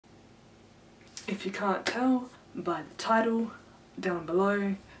if you can't tell by the title down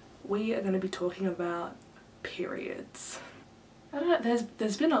below, we are going to be talking about periods. I don't know,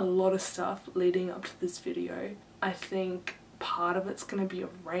 there's been a lot of stuff leading up to this video. I think part of it's going to be a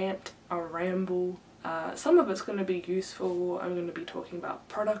rant, a ramble. Some of it's going to be useful. I'm going to be talking about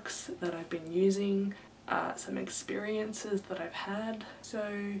products that I've been using, some experiences that I've had.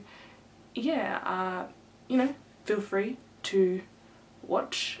 So yeah, you know, feel free to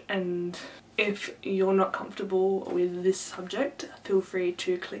watch, and if you're not comfortable with this subject, feel free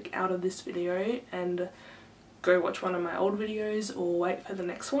to click out of this video and go watch one of my old videos or wait for the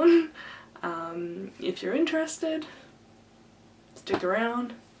next one. If you're interested, stick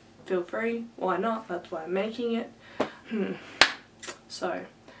around, feel free, why not, that's why I'm making it. So,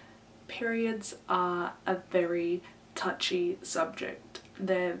 periods are a very touchy subject.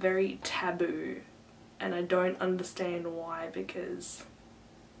 They're very taboo, and I don't understand why, because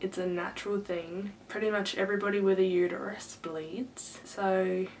it's a natural thing. Pretty much everybody with a uterus bleeds,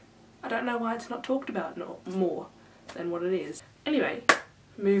 so I don't know why it's not talked about more than what it is. Anyway,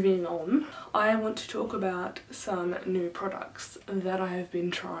 moving on, I want to talk about some new products that I have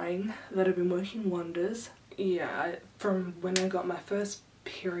been trying that have been working wonders. Yeah, from when I got my first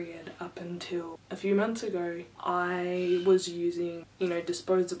period up until a few months ago, I was using, you know,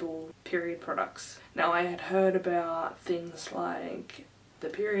 disposable period products. Now, I had heard about things like the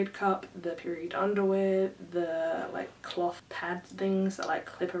period cup, the period underwear, the like cloth pad things that like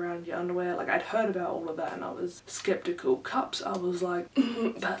clip around your underwear. Like, I'd heard about all of that and I was skeptical. Cups, I was like,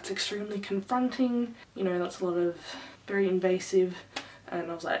 that's extremely confronting, you know, that's a lot of very invasive. And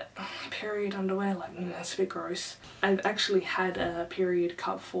I was like, period underwear, like, that's a bit gross. I've actually had a period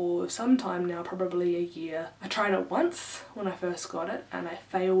cup for some time now, probably a year. I tried it once when I first got it and I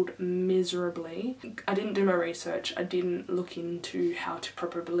failed miserably. I didn't do my research. I didn't look into how to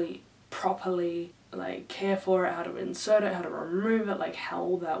properly like care for it, how to insert it, how to remove it, like how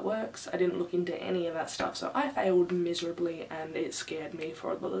all that works. I didn't look into any of that stuff, so I failed miserably and it scared me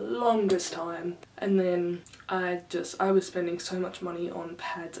for the longest time. And then I was spending so much money on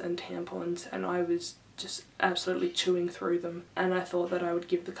pads and tampons and I was just absolutely chewing through them, and I thought that I would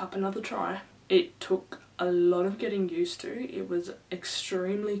give the cup another try. It took a lot of getting used to. It was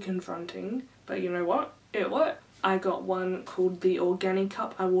extremely confronting, but you know what? It worked. I got one called the Organic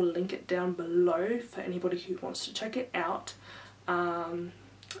Cup. I will link it down below for anybody who wants to check it out. The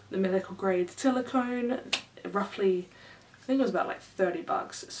medical grade silicone, roughly, I think it was about like 30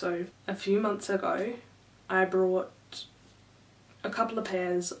 bucks. So a few months ago, I brought a couple of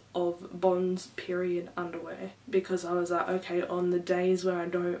pairs of Bond's period underwear because I was like, okay, on the days where I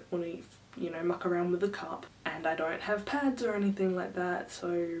don't want to, you know, muck around with the cup and I don't have pads or anything like that,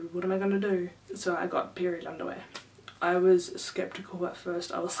 so what am I gonna do? So I got period underwear. I was skeptical at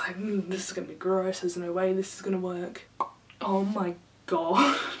first. I was like, this is gonna be gross, there's no way this is gonna work. Oh my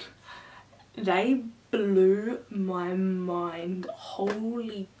god. They blew my mind.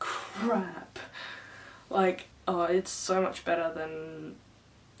 Holy crap. Like, oh, it's so much better than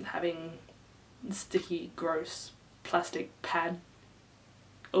having sticky, gross plastic pad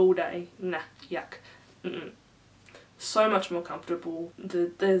all day. Nah, yuck. So much more comfortable.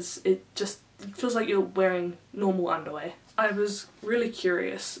 It feels like you're wearing normal underwear. I was really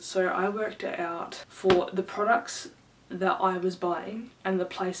curious, so I worked it out for the products that I was buying and the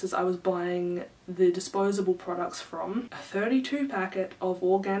places I was buying the disposable products from. A 32 packet of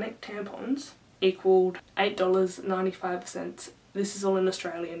organic tampons equaled $8.95. This is all in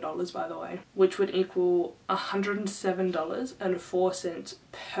Australian dollars, by the way, which would equal $107.04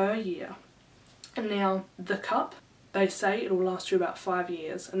 per year. And now the cup, they say it will last you about 5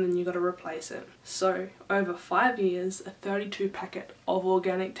 years and then you got to replace it. So over 5 years, a 32 packet of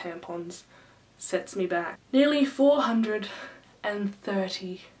organic tampons sets me back nearly $430.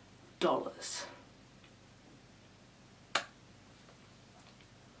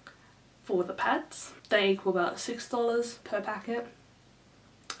 For the pads, they equal about $6 per packet,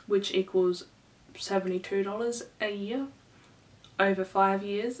 which equals $72 a year. Over 5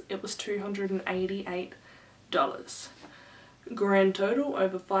 years, it was $288. Grand total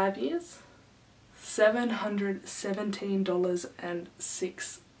over 5 years,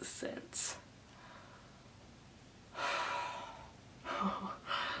 $717.06.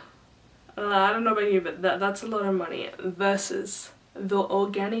 I don't know about you, but that's a lot of money versus the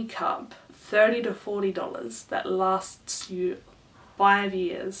Organic Cup, $30 to $40, that lasts you 5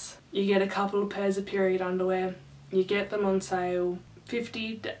 years. You get a couple of pairs of period underwear, you get them on sale,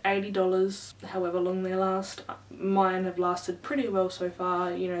 $50 to $80, however long they last. Mine have lasted pretty well so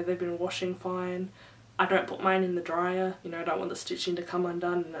far, you know, they've been washing fine. I don't put mine in the dryer, you know, I don't want the stitching to come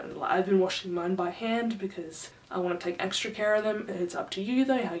undone, and like, I've been washing mine by hand because I want to take extra care of them. It's up to you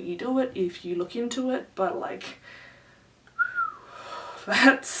though how you do it, if you look into it, but like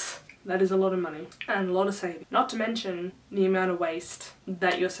that is a lot of money and a lot of saving. Not to mention the amount of waste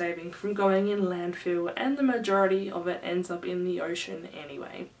that you're saving from going in landfill, and the majority of it ends up in the ocean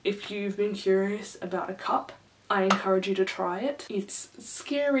anyway. If you've been curious about a cup, I encourage you to try it. It's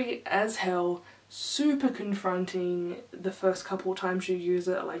scary as hell, super confronting the first couple times you use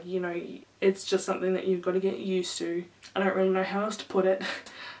it. Like, you know, it's just something that you've got to get used to. I don't really know how else to put it,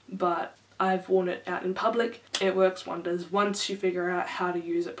 but I've worn it out in public. It works wonders once you figure out how to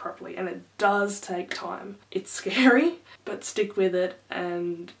use it properly, and it does take time. It's scary, but stick with it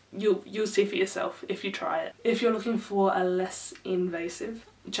and you'll see for yourself if you try it. If you're looking for a less invasive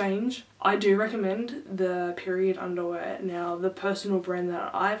change, I do recommend the period underwear. Now, the personal brand that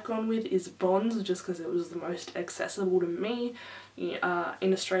I've gone with is Bonds, just because it was the most accessible to me.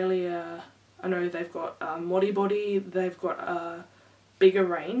 In Australia, I know they've got Modi Body, they've got a bigger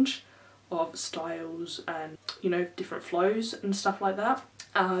range of styles and, you know, different flows and stuff like that.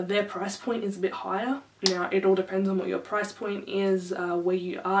 Their price point is a bit higher. Now, it all depends on what your price point is, where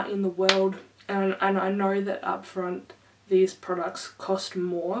you are in the world, and I know that upfront these products cost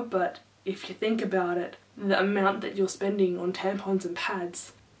more, but if you think about it, the amount that you're spending on tampons and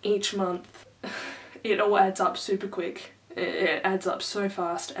pads each month, it all adds up super quick. It adds up so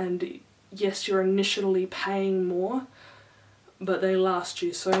fast, and yes, you're initially paying more, but they last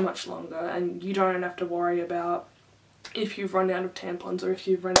you so much longer, and you don't have to worry about if you've run out of tampons or if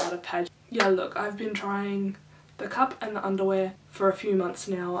you've run out of pads. Yeah, look, I've been trying the cup and the underwear for a few months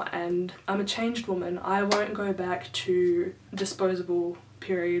now, and I'm a changed woman. I won't go back to disposable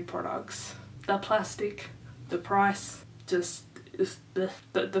period products. The plastic, the price, just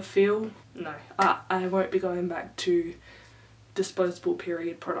the feel. No, I won't be going back to disposable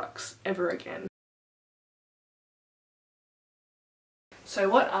period products ever again. So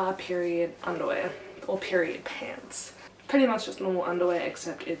what are period underwear or period pants? Pretty much just normal underwear,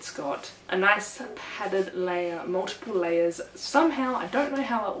 except it's got a nice padded layer, multiple layers. Somehow, I don't know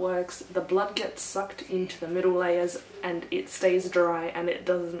how it works, the blood gets sucked into the middle layers and it stays dry and it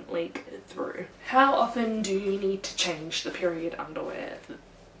doesn't leak through. How often do you need to change the period underwear?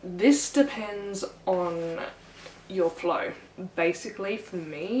 This depends on your flow. Basically, for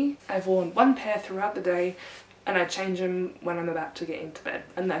me, I've worn one pair throughout the day, and I change them when I'm about to get into bed,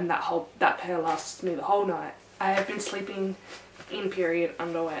 and then that pair lasts me the whole night. I have been sleeping in period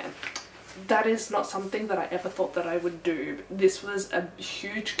underwear. That is not something that I ever thought that I would do. This was a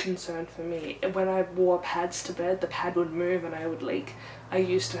huge concern for me. When I wore pads to bed, the pad would move and I would leak. I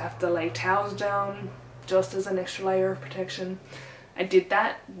used to have to lay towels down just as an extra layer of protection. I did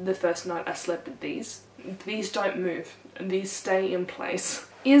that the first night I slept with these. These don't move. These stay in place.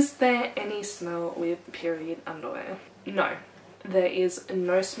 Is there any smell with period underwear? No. There is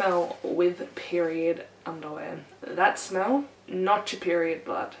no smell with period underwear. That smell, not your period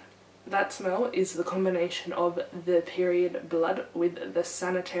blood. That smell is the combination of the period blood with the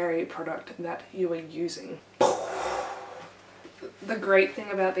sanitary product that you are using. The great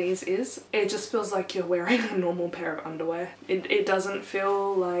thing about these is it just feels like you're wearing a normal pair of underwear. It doesn't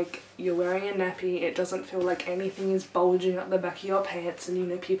feel like you're wearing a nappy. It doesn't feel like anything is bulging up the back of your pants and, you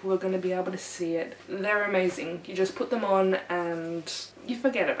know, people are going to be able to see it. They're amazing. You just put them on and you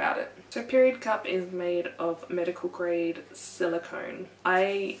forget about it. So period cup is made of medical grade silicone.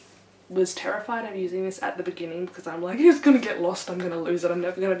 I was terrified of using this at the beginning because I'm like, it's gonna get lost, I'm gonna lose it, I'm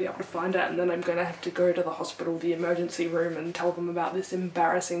never gonna be able to find it, and then I'm gonna have to go to the hospital, the emergency room, and tell them about this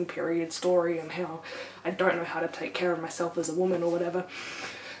embarrassing period story and how I don't know how to take care of myself as a woman or whatever.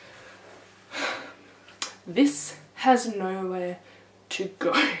 This has nowhere to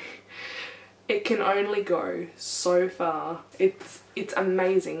go. It can only go so far. It's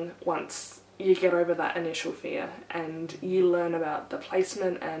amazing once you get over that initial fear and you learn about the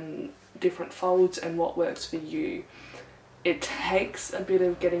placement and different folds and what works for you. It takes a bit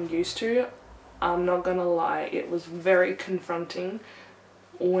of getting used to. I'm not gonna lie, it was very confronting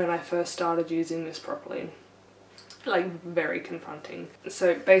when I first started using this properly. Like, very confronting.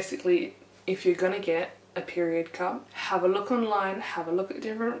 So basically, if you're gonna get a period cup, have a look online, have a look at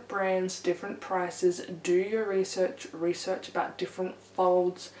different brands, different prices, do your research about different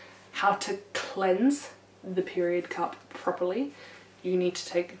folds, how to cleanse the period cup properly. You need to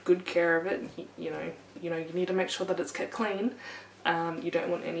take good care of it. You need to make sure that it's kept clean. You don't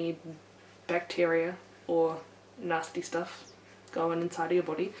want any bacteria or nasty stuff going inside of your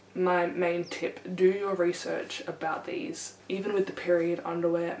body. My main tip, do your research about these. Even with the period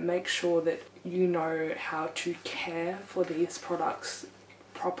underwear, make sure that you know how to care for these products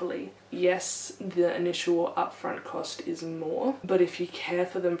properly. Yes, the initial upfront cost is more, but if you care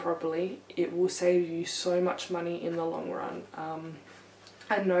for them properly, it will save you so much money in the long run.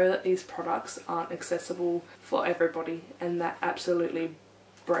 I know that these products aren't accessible for everybody, and that absolutely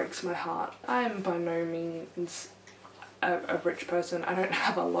breaks my heart. I am by no means a rich person. I don't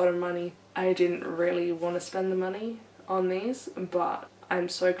have a lot of money. I didn't really want to spend the money on these, but I'm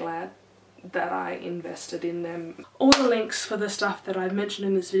so glad that I invested in them. All the links for the stuff that I've mentioned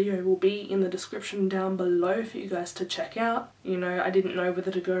in this video will be in the description down below for you guys to check out. You know, I didn't know whether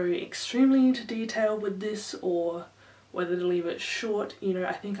to go extremely into detail with this or whether to leave it short. You know,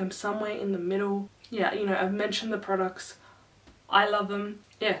 I think I'm somewhere in the middle. Yeah, you know, I've mentioned the products. I love them.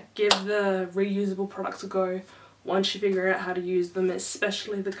 Yeah, give the reusable products a go. Once you figure out how to use them,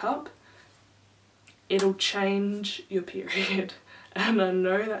 especially the cup, it'll change your period. And I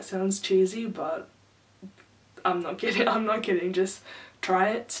know that sounds cheesy, but I'm not kidding, just try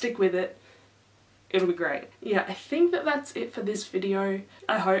it, stick with it, it'll be great. Yeah, I think that that's it for this video.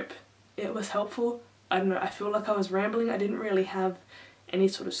 I hope it was helpful. I don't know, I feel like I was rambling. I didn't really have any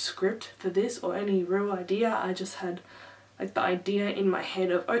sort of script for this or any real idea. I just had like the idea in my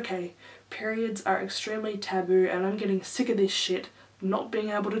head of, okay, periods are extremely taboo and I'm getting sick of this shit, not being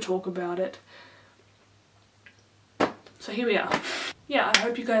able to talk about it. So here we are. Yeah, I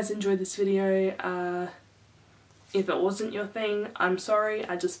hope you guys enjoyed this video. If it wasn't your thing, I'm sorry.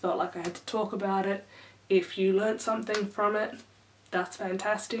 I just felt like I had to talk about it. If you learnt something from it, that's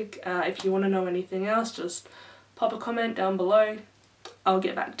fantastic. If you want to know anything else, just pop a comment down below. I'll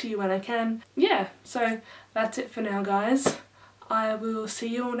get back to you when I can. Yeah, so that's it for now, guys. I will see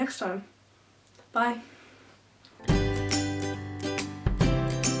you all next time. Bye.